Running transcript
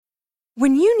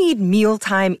When you need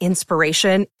mealtime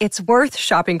inspiration, it's worth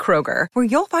shopping Kroger, where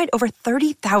you'll find over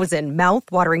 30,000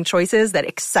 mouth-watering choices that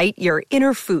excite your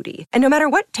inner foodie. And no matter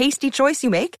what tasty choice you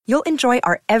make, you'll enjoy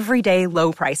our everyday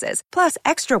low prices, plus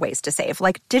extra ways to save,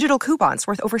 like digital coupons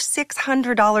worth over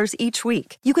 $600 each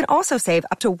week. You can also save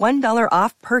up to $1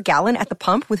 off per gallon at the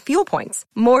pump with fuel points.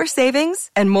 More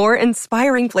savings and more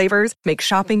inspiring flavors make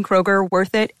shopping Kroger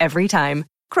worth it every time.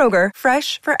 Kroger,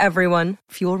 fresh for everyone.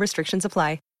 Fuel restrictions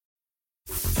apply.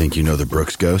 Think you know the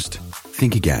Brooks Ghost?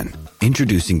 Think again.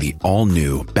 Introducing the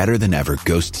all-new, better-than-ever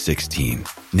Ghost 16.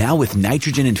 Now with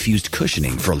nitrogen-infused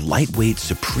cushioning for lightweight,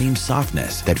 supreme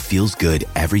softness that feels good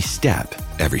every step,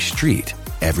 every street,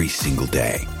 every single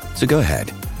day. So go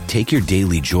ahead, take your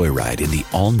daily joyride in the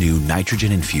all-new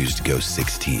nitrogen-infused Ghost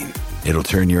 16. It'll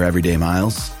turn your everyday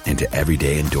miles into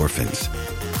everyday endorphins.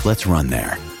 Let's run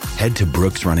there. Head to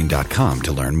brooksrunning.com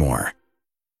to learn more.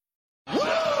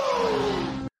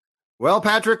 Well,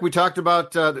 Patrick, we talked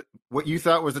about what you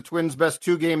thought was the Twins' best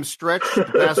two-game stretch the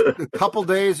past couple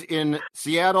days in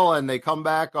Seattle, and they come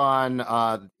back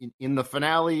on in the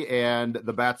finale, and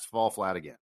the bats fall flat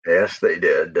again. Yes, they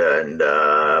did. And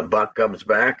Buck comes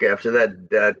back after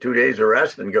that 2 days of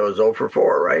rest and goes 0 for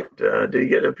 4, right? Do you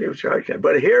get a few strikes?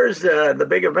 But here's the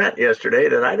big event yesterday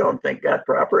that I don't think got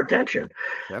proper attention.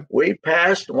 Okay. We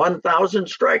passed 1,000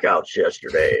 strikeouts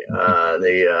yesterday.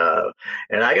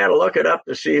 And I got to look it up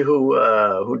to see who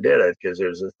did it, because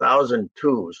there's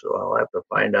 1,002. So I'll have to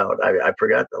find out. I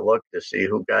forgot to look to see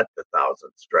who got the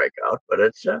 1,000th strikeout, but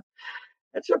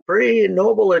it's a pretty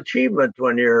noble achievement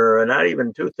when you're not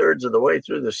even 2/3 of the way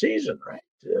through the season, right?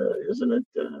 Isn't it?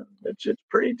 It's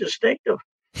pretty distinctive.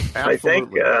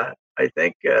 Absolutely. I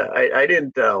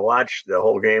didn't watch the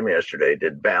whole game yesterday.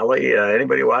 Did Bally?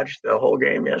 Anybody watch the whole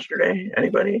game yesterday?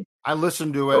 Anybody? I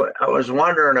listened to it. I was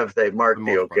wondering if they marked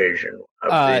the occasion.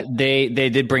 They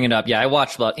did bring it up. Yeah, I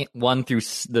watched about one through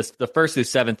the first through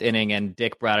seventh inning, and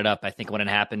Dick brought it up. I think when it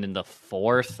happened in the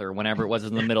fourth or whenever it was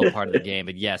in the middle part of the game.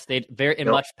 But yes, they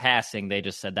much passing. They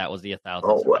just said that was the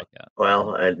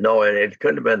 1,000th. No, it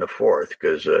couldn't have been the fourth,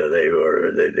 because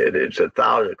it's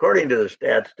 1,000. According to the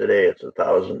stats today, it's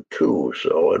 1,002.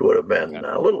 So it would have been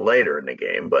a little later in the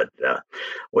game. But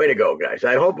way to go, guys!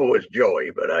 I hope it was Joey,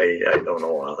 but I don't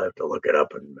know. I'll have to look it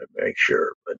up and make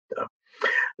sure. But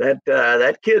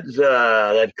that kid's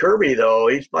that Kirby, though,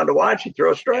 he's fun to watch. He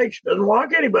throws strikes, doesn't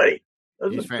walk anybody,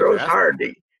 throws hard.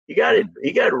 He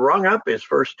got rung up his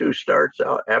first two starts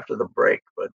out after the break,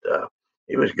 but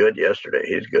he was good yesterday.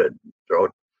 He's good. Throw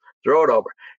it over.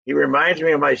 He reminds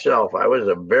me of myself. I was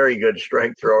a very good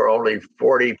strike thrower, only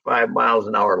 45 miles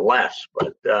an hour less,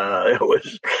 but that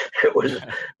was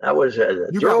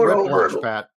you throw got it over, whiplash,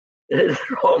 Pat.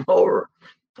 Throw him over.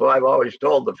 Well, I've always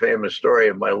told the famous story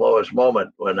of my lowest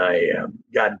moment when I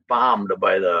got bombed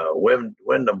by the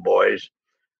Wyndham boys.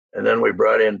 And then we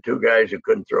brought in two guys who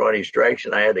couldn't throw any strikes,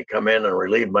 and I had to come in and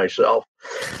relieve myself.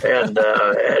 And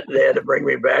they had to bring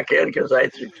me back in because I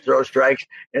throw strikes.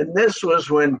 And this was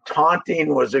when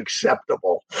taunting was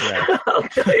acceptable. Yeah. I'll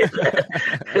tell you that.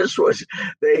 This was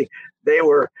they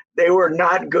were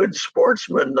not good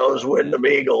sportsmen, those Wyndham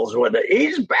Eagles. When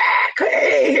he's back,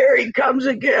 hey, here he comes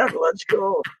again. Let's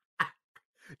go.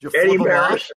 Eddie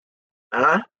Maris,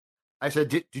 huh? I said,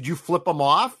 did you flip them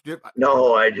off?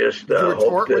 No, I just did you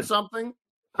retort with something?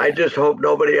 I just hope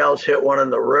nobody else hit one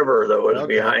in the river that was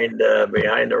behind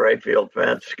the right field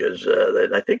fence, because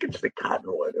I think it's the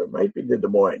Cottonwood. It might be the Des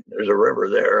Moines. There's a river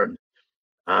there, and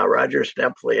Roger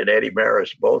Stempfli and Eddie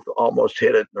Maris both almost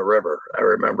hit it in the river. I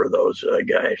remember those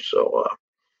guys. So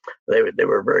they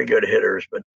were very good hitters,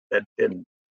 but that didn't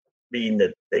mean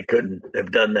that they couldn't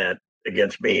have done that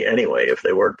against me anyway if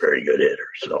they weren't very good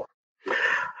hitters.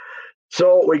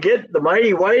 So we get the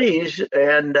Mighty Whiteys,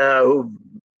 and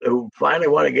who finally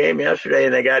won a game yesterday,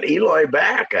 and they got Eloy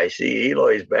back. I see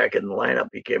Eloy's back in the lineup.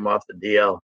 He came off the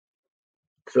DL.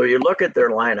 So you look at their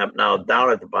lineup now. Down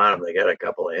at the bottom, they got a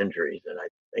couple of injuries, and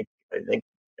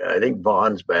I think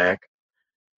Vaughn's back.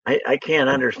 I can't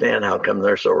understand how come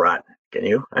they're so rotten. Can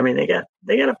you? I mean, they got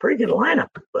a pretty good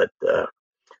lineup, but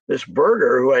this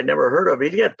Berger, who I'd never heard of,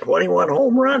 he's got 21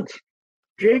 home runs.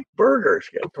 Jake Berger's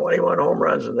got 21 home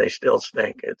runs, and they still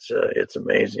stink. It's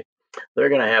amazing. They're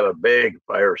going to have a big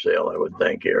fire sale, I would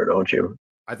think, here, don't you?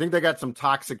 I think they got some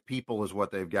toxic people is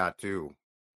what they've got, too.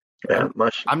 Yeah,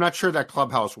 I'm not sure that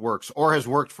clubhouse works or has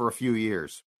worked for a few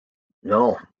years.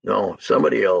 No.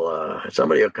 Somebody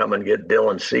will come and get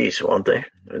Dylan Cease, won't they?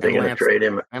 Are they going to trade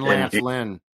him? And Lance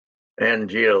Lynn. And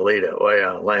Giolito. Oh,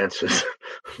 yeah, Lance is.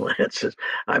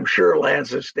 I'm sure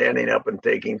Lance is standing up and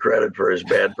taking credit for his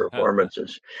bad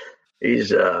performances.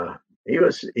 He's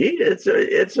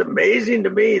It's amazing to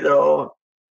me though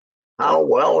how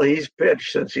well he's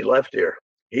pitched since he left here.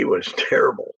 He was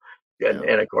terrible. And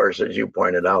of course, as you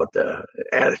pointed out, the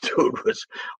attitude was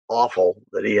awful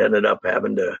that he ended up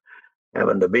having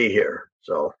to be here.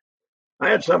 So I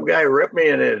had some guy rip me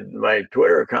in my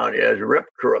Twitter account. He ripped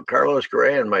Carlos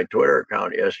Correa in my Twitter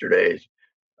account yesterday,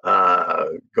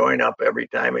 going up every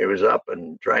time he was up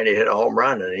and trying to hit a home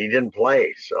run, and he didn't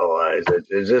play. So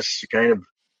is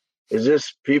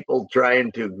this people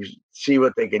trying to see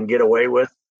what they can get away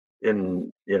with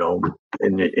in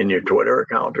your Twitter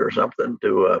account or something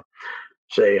to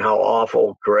say how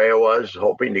awful Correa was,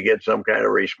 hoping to get some kind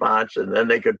of response, and then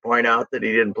they could point out that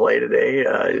he didn't play today?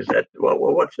 Is that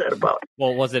what's that about?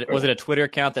 Well, was it a Twitter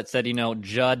account that said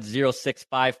Judd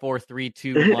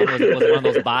 065432? Was it one of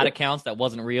those bot accounts that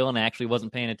wasn't real and actually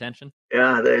wasn't paying attention?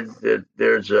 Yeah,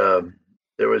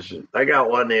 I got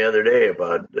one the other day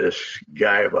about this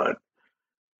guy about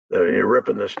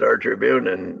ripping the Star Tribune,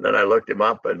 and then I looked him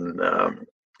up and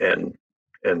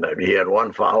he had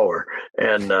one follower,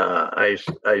 and I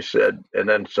said, and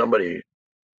then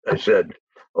I said,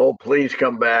 "Oh, please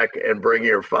come back and bring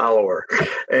your follower,"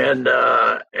 and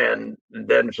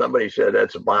then somebody said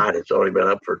that's a bot. It's only been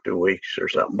up for 2 weeks or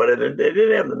something, but it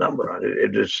didn't have the number on it.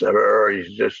 It just, or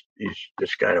he's just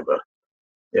kind of a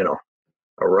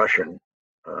Russian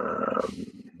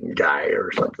guy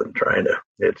or something trying to.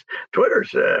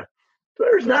 Twitter's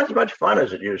not as much fun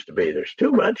as it used to be. There's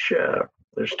too much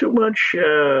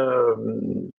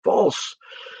false.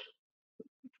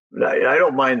 I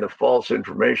don't mind the false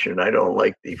information. I don't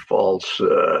like the false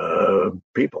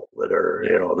people that are,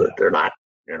 that they're not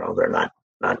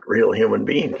real human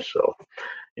beings. So,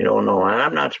 no,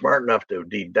 I'm not smart enough to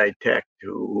detect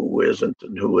who isn't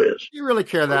and who is. Do you really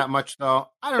care that much, though?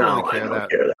 I don't care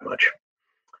that much.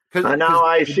 Now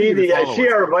I see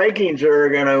our Vikings are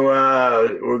going to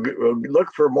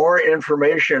look for more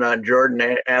information on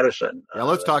Jordan Addison. Yeah,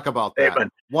 let's talk about that.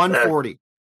 140.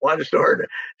 One story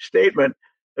statement.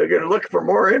 They're going to look for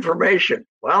more information.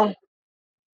 Well,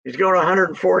 he's going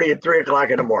 140 at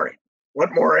 3:00 in the morning.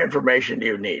 What more information do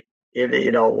you need?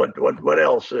 What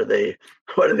else are they?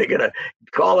 What are they going to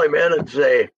call him in and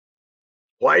say?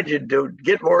 Why'd you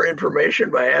get more information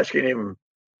by asking him?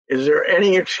 Is there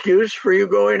any excuse for you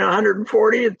going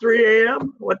 140 at 3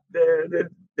 a.m.? What the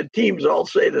teams all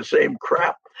say the same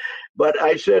crap. But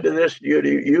I said to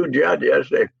you, Judd,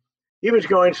 yesterday, he was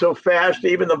going so fast,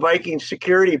 even the Vikings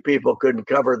security people couldn't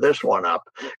cover this one up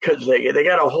because they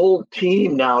got a whole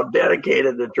team now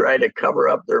dedicated to trying to cover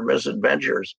up their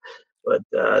misadventures. But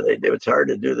it's hard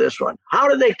to do this one. How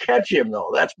did they catch him,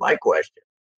 though? That's my question.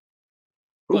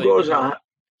 Who goes on?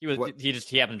 He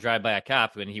happened to drive by a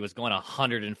cop and he was going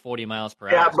 140 miles per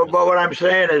hour. Yeah, but what I'm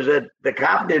saying is that the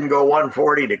cop didn't go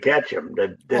 140 to catch him.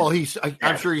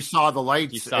 I'm sure he saw the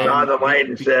lights. He saw the light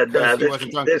and said,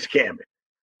 "This can't be."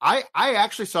 I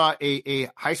actually saw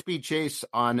a high-speed chase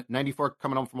on 94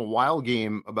 coming home from a Wild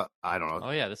game about, I don't know.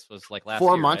 Oh, yeah, this was like last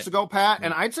 4 year, months ago, Pat. Mm-hmm.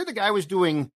 And I'd say the guy was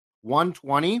doing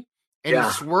 120, and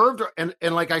he swerved, and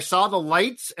like I saw the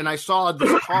lights, and I saw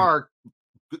this car,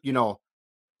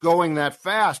 going that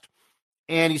fast,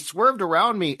 and he swerved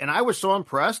around me, and I was so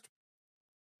impressed.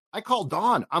 I called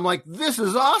Dawn. I'm like, this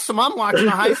is awesome. I'm watching a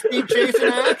high-speed chase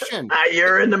in action.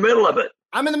 You're in the middle of it.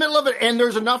 I'm in the middle of it, and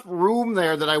there's enough room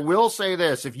there that I will say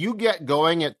this. If you get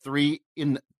going at 3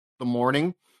 in the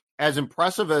morning, as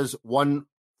impressive as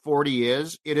 140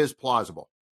 is, it is plausible.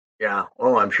 Yeah,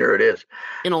 well, I'm sure it is.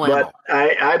 In a Lambo. But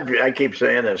I keep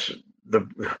saying this. The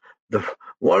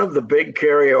one of the big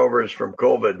carryovers from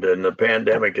COVID and the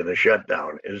pandemic and the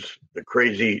shutdown is the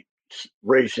crazy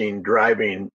racing,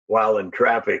 driving while in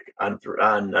traffic on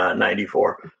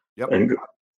 94 and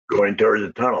going towards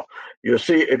the tunnel.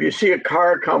 If you see a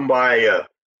car come by,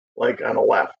 like on the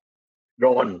left,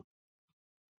 going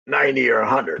 90 or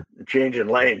 100, changing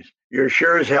lanes, you're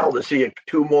sure as hell to see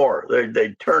two more.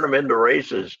 They turn them into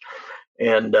races.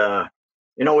 And,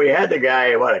 we had the guy,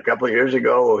 a couple of years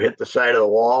ago who hit the side of the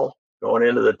wall going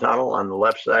into the tunnel on the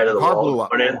left side of the wall. Blew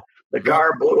up. The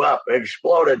car blew up,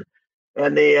 exploded.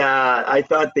 And I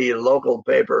thought the local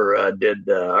paper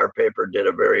our paper did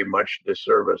a very much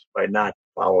disservice by not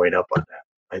following up on that.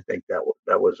 I think that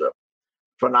was a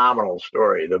phenomenal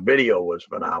story. The video was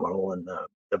phenomenal, and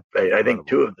I think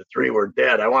 2 of the 3 were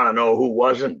dead. I want to know who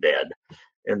wasn't dead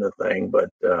in the thing, but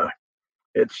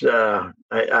it's I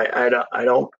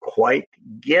don't quite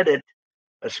get it,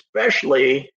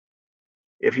 especially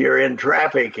if you're in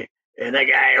traffic and a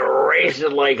guy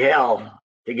races like hell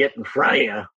to get in front of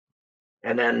you,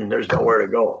 and then there's nowhere to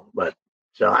go. But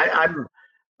so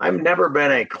I've never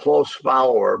been a close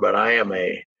follower, but I am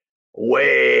a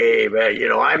way back.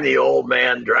 I'm the old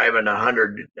man driving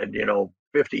 100,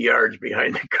 50 yards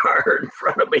behind the car in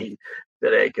front of me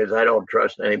today because I don't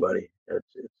trust anybody. It's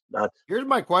nuts. Here's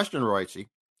my question, Reusse,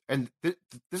 and this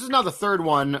is now the third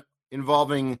one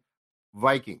involving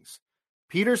Vikings.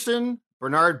 Peterson,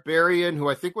 Bernard Berrien, who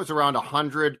I think was around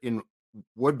 100 in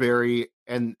Woodbury,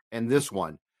 and this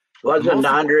one. Wasn't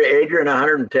Andre Adrian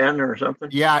 110 or something?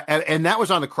 Yeah, and that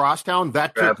was on the crosstown.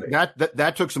 That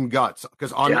took some guts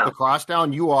because on the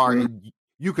crosstown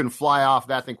you can fly off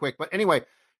that thing quick. But anyway,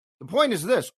 the point is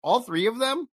this: all three of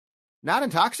them not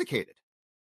intoxicated.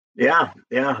 Yeah,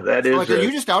 that is. Like, are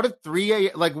you just out at 3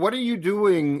 a.m.? Like, what are you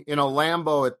doing in a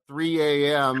Lambo at 3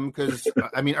 a.m.? Because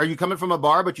I mean, are you coming from a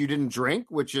bar but you didn't drink?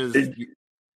 Which is.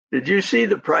 Did you see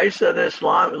the price of this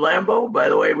Lambo? By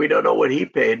the way, we don't know what he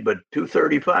paid, but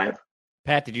 $235.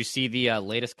 Pat, did you see the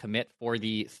latest commit for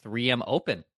the 3M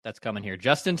Open that's coming here?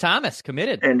 Justin Thomas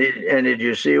committed. And did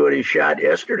you see what he shot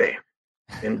yesterday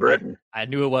in Britain? I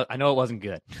know it wasn't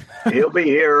good. He'll be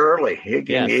here early. He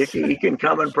can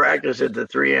come and practice at the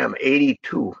 3M.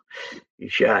 82 he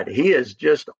shot. He is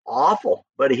just awful,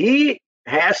 but he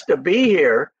has to be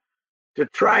here to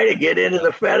try to get into the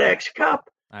FedEx Cup.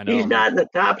 I know. He's not in the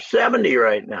top 70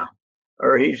 right now,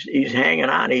 or he's hanging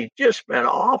on. He's just been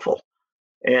awful.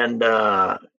 And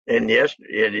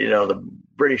yesterday, the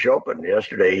British Open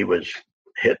yesterday, he was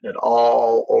hitting it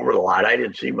all over the lot. I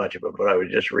didn't see much of it, but I was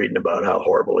just reading about how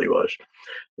horrible he was.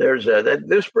 There's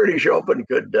this British Open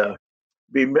could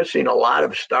be missing a lot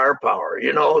of star power.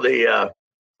 The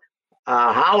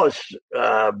Hollis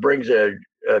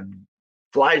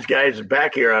flies guys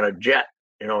back here on a jet.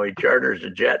 He charters a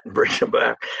jet and brings them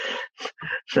back.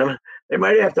 So they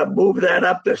might have to move that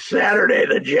up to Saturday,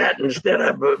 the jet, instead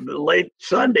of late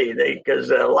Sunday, because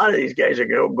a lot of these guys are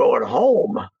going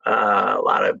home. A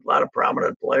lot of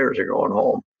prominent players are going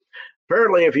home.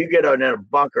 Apparently, if you get in a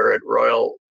bunker at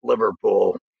Royal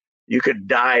Liverpool, you could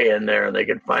die in there, and they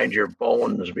could find your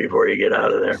bones before you get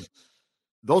out of there.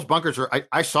 Those bunkers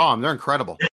I saw them. They're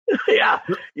incredible. Yeah,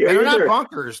 they're not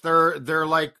bunkers. They're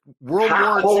like World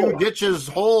War II ditches,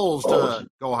 holes to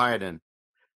go hide in.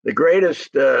 The greatest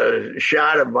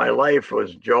shot of my life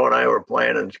was Joe and I were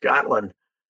playing in Scotland,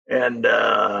 and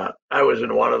I was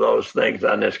in one of those things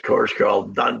on this course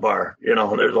called Dunbar.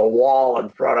 There's a wall in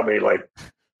front of me, like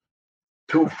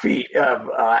 2 feet,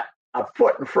 a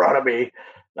foot in front of me.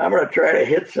 I'm going to try to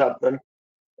hit something,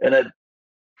 and it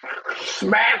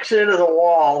smacks into the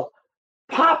wall,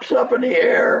 pops up in the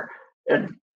air,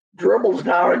 and dribbles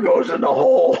down and goes in the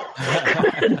hole.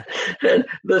 and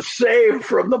the save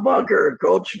from the bunker,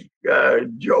 Coach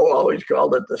Joe always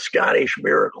called it the Scottish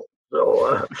miracle.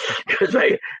 So, because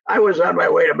I was on my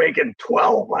way to making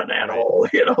 12 on that hole,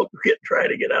 trying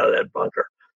to get out of that bunker.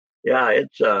 Yeah,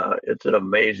 it's an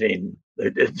amazing.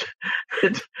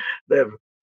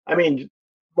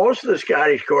 Most of the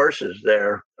Scottish courses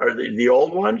there are the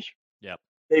old ones. Yep.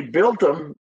 They built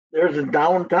them. There's a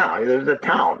downtown. There's a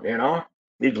town.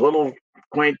 These little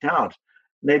quaint towns.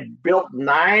 They built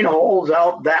 9 holes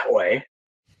out that way.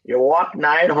 You walk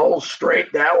 9 holes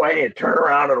straight that way, and you turn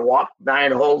around and walk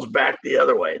 9 holes back the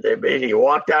other way. They basically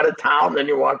walked out of town, then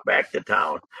you walk back to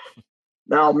town.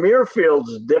 Now,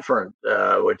 Muirfield's different,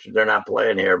 which they're not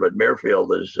playing here, but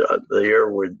Muirfield is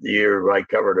the year I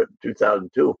covered it,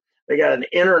 2002. They got an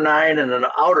inner 9 and an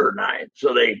outer 9.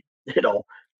 So they,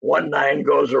 one 9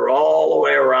 goes all the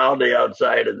way around the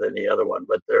outside and then the other one.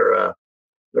 But they're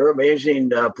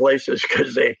amazing places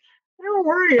because they don't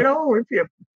worry, if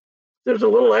there's a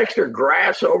little extra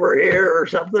grass over here or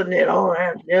something,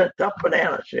 tough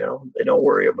bananas, they don't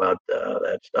worry about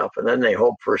that stuff. And then they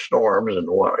hope for storms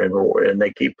and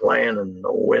they keep playing in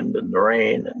the wind and the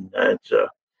rain. And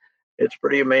it's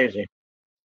pretty amazing.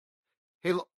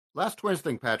 Hey, last Twins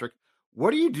thing, Patrick.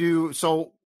 What do you do?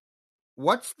 So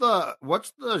what's the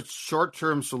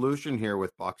short-term solution here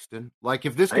with Buxton? Like,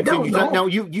 if this continues, no,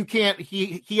 you can't.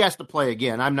 He has to play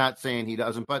again. I'm not saying he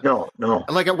doesn't, but no.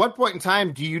 Like, at what point in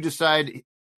time do you decide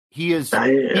he is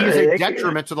a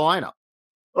detriment to the lineup?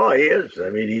 Oh, he is. I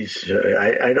mean, he's.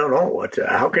 I don't know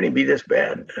how can he be this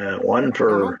bad? I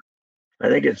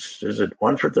think is it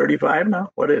 1 for 35 now?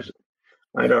 What is it?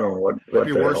 I don't know what. It'd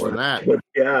be worse than that. But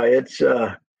yeah, it's.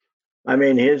 I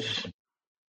mean, his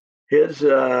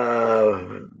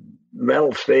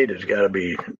mental state has got to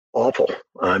be awful.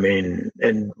 I mean,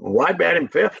 and why bat him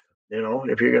 5th?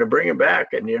 If you're going to bring him back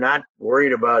and you're not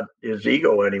worried about his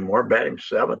ego anymore, bat him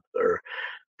 7th or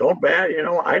don't bat.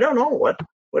 I don't know what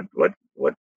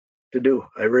to do.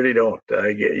 I really don't.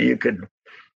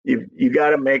 You got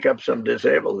to make up some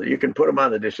disabled. You can put him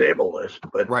on the disabled list,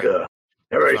 but right.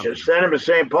 Everybody says, send him to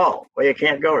St. Paul. Well, you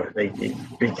can't go to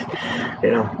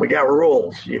we got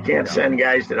rules. You can't send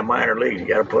guys to the minor leagues. You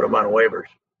got to put them on waivers.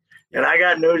 And I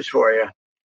got news for you.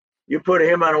 You put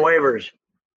him on waivers,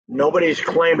 nobody's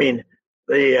claiming the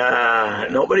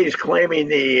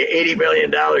 $80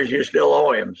 million you still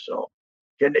owe him. So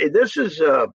this is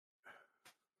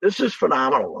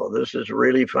phenomenal, though. This is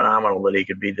really phenomenal that he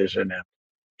could be this inept.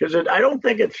 Because I don't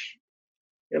think it's,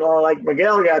 like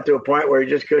Miguel got to a point where he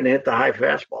just couldn't hit the high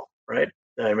fastball, right?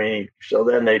 I mean, so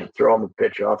then they'd throw him a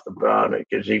pitch off the mound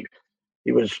because he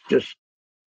was just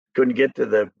couldn't get to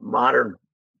the modern.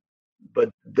 But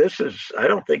I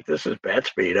don't think this is bat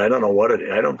speed. I don't know what it is.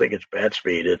 I don't think it's bat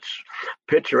speed. It's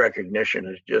pitch recognition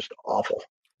is just awful.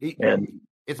 And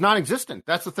it's non-existent.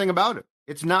 That's the thing about it.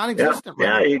 It's non-existent.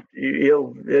 Yeah, I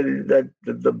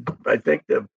think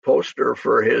the poster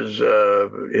for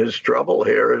his trouble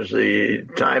here is the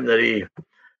time that he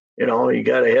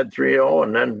got ahead 3-0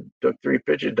 and then took 3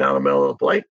 pitches down the middle of the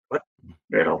plate. What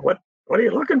are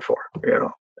you looking for?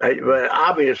 But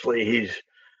obviously he's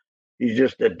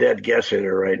just a dead guess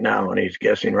hitter right now, and he's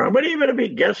guessing wrong. But even if he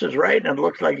guesses right and it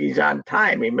looks like he's on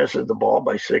time, he misses the ball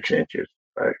by 6 inches.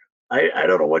 I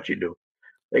don't know what you do.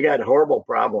 They got horrible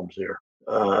problems here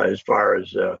as far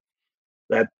as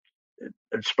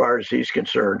he's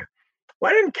concerned.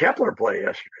 Why didn't Kepler play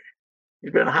yesterday?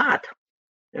 He's been hot.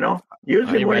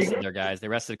 Usually they rested their guys. They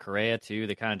rested Correa too.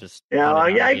 They kind of just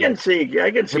I can see.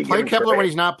 They play Kepler when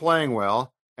he's not playing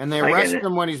well, and they rest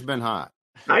him when he's been hot.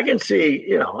 I can see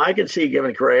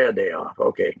giving Correa a day off.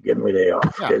 Okay, give him a day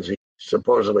off because he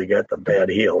supposedly got the bad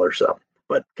heel or something.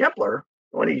 But Kepler,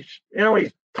 when he's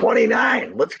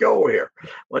 29, let's go here.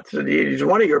 He's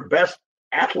one of your best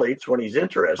athletes when he's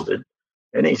interested,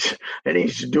 and he's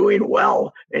doing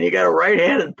well. And you got a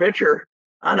right-handed pitcher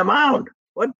on the mound.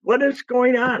 What is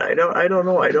going on? I don't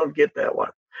know. I don't get that one.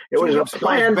 It was a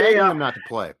planned day off. Not to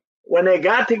play. When they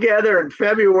got together on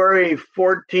February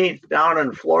 14th down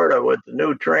in Florida with the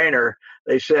new trainer,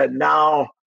 they said, now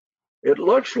it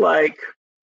looks like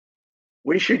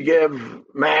we should give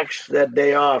Max that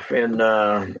day off in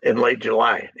late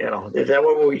July. Is that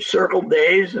what we circle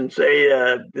days and say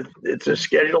it's a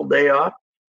scheduled day off?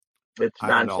 It's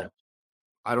nonsense.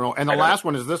 I don't know. And the last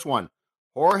one is this one.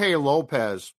 Jorge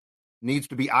Lopez needs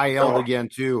to be IL'd again,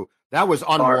 too. That was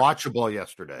unwatchable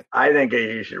yesterday. I think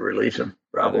you should release him,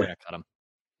 probably. Cut him.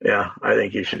 Yeah, I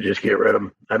think you should just get rid of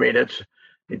him. I mean, it's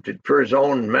for his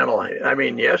own mental. I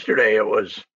mean, yesterday it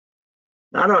was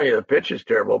not only the pitch is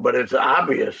terrible, but it's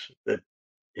obvious that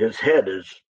his head is,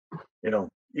 you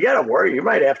got to worry. You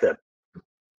might have to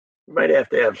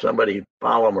have somebody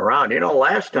follow him around.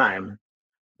 Last time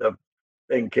the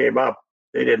thing came up,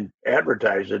 they didn't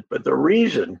advertise it, but the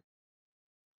reason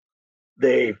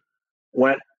they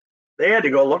had to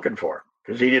go looking for him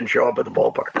because he didn't show up at the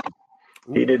ballpark.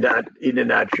 He did not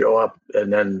show up,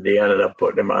 and then they ended up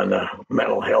putting him on the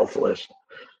mental health list.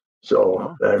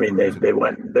 So I mean, they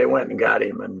went and got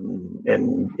him,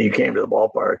 and he came to the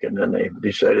ballpark, and then they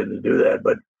decided to do that.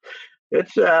 But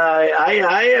it's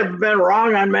I have been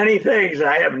wrong on many things.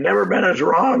 I have never been as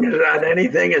wrong on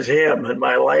anything as him in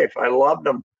my life. I loved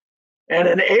him, and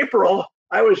in April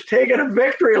I was taking a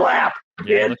victory lap.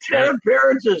 He had 10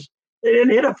 appearances. They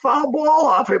didn't hit a foul ball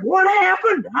off him. What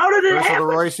happened? How did it happen?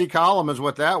 The Reusse column is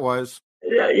what that was.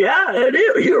 Yeah, it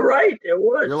is. You're right. It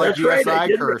was. You're like That's GSI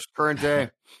right. curse, current day.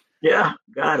 Yeah,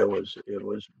 God, it was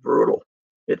brutal.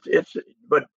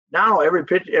 But now every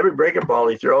breaking ball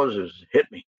he throws is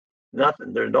hit me.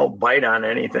 Nothing. There's no bite on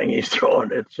anything he's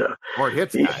throwing. Or it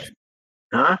hits guys.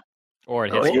 Huh? Or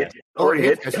it hits. Or it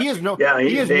hits. He has no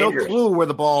clue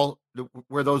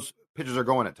where those pitches are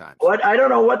going at times. What I don't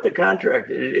know what the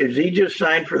contract is. He just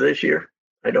signed for this year?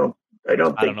 I don't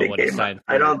think they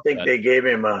gave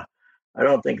him a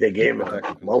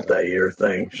multi-year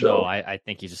thing. So no, I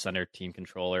think he's just under team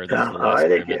controller. I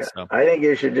think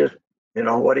you should just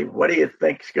what do you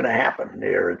think is going to happen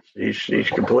here? He's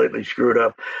completely screwed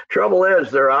up. Trouble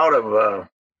is they're out of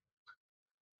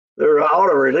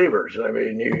relievers. I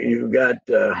mean, you got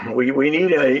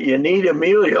you need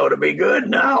Emilio to be good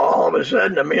now. All of a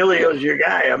sudden, Emilio's your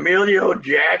guy. Emilio,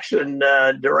 Jackson,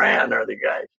 Duran are the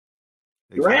guys.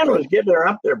 Exactly. Duran was getting her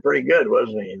up there pretty good,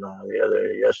 wasn't he?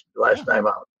 Last time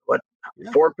out.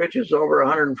 4 pitches over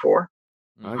 104?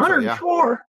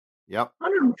 104? Yep.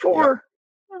 104. Yep.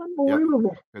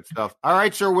 Unbelievable. Yep. Good stuff. All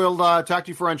right, sir. We'll talk to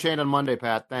you for Unchained on Monday,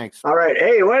 Pat. Thanks. All right.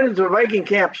 Hey, when does the Viking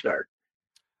camp start?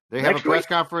 They have a press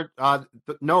conference.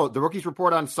 No, the rookies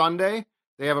report on Sunday.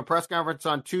 They have a press conference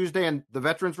on Tuesday and the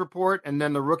veterans report, and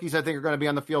then the rookies, I think, are going to be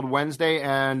on the field Wednesday,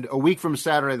 and a week from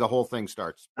Saturday, the whole thing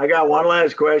starts. I got one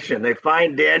last question. They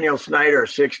fined Daniel Snyder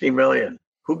 $60 million.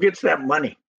 Who gets that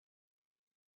money?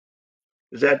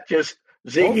 Is that just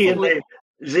Ziggy and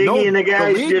the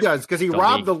guys? The league does, because he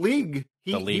robbed the league.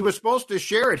 He He was supposed to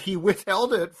share it. He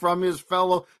withheld it from his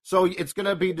fellow, so it's going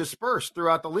to be dispersed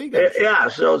throughout the league. Yeah,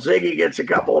 so Ziggy gets a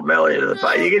couple of million of the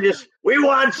fight. You can we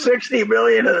want 60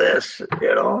 million of this.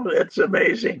 It's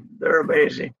amazing. They're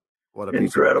amazing. What a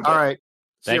incredible. All right.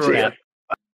 Thanks, Pat.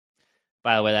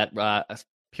 By the way, that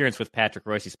appearance with Patrick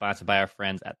Reusse, sponsored by our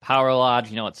friends at Power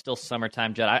Lodge. It's still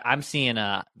summertime, Judd. I'm seeing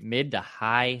mid to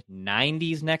high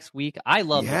 90s next week. I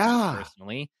love this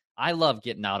personally. I love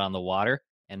getting out on the water.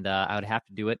 And I would have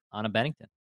to do it on a Bennington.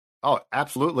 Oh,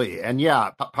 absolutely. And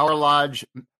Power Lodge,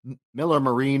 Miller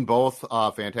Marine, both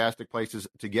fantastic places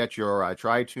to get your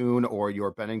tri-tune or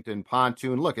your Bennington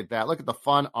pontoon. Look at that. Look at the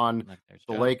fun on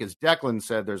the lake. As Declan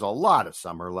said, there's a lot of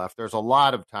summer left. There's a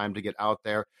lot of time to get out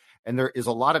there. And there is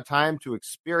a lot of time to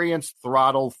experience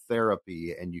throttle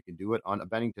therapy. And you can do it on a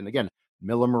Bennington. Again,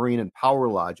 Miller Marine and Power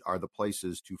Lodge are the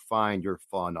places to find your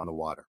fun on the water.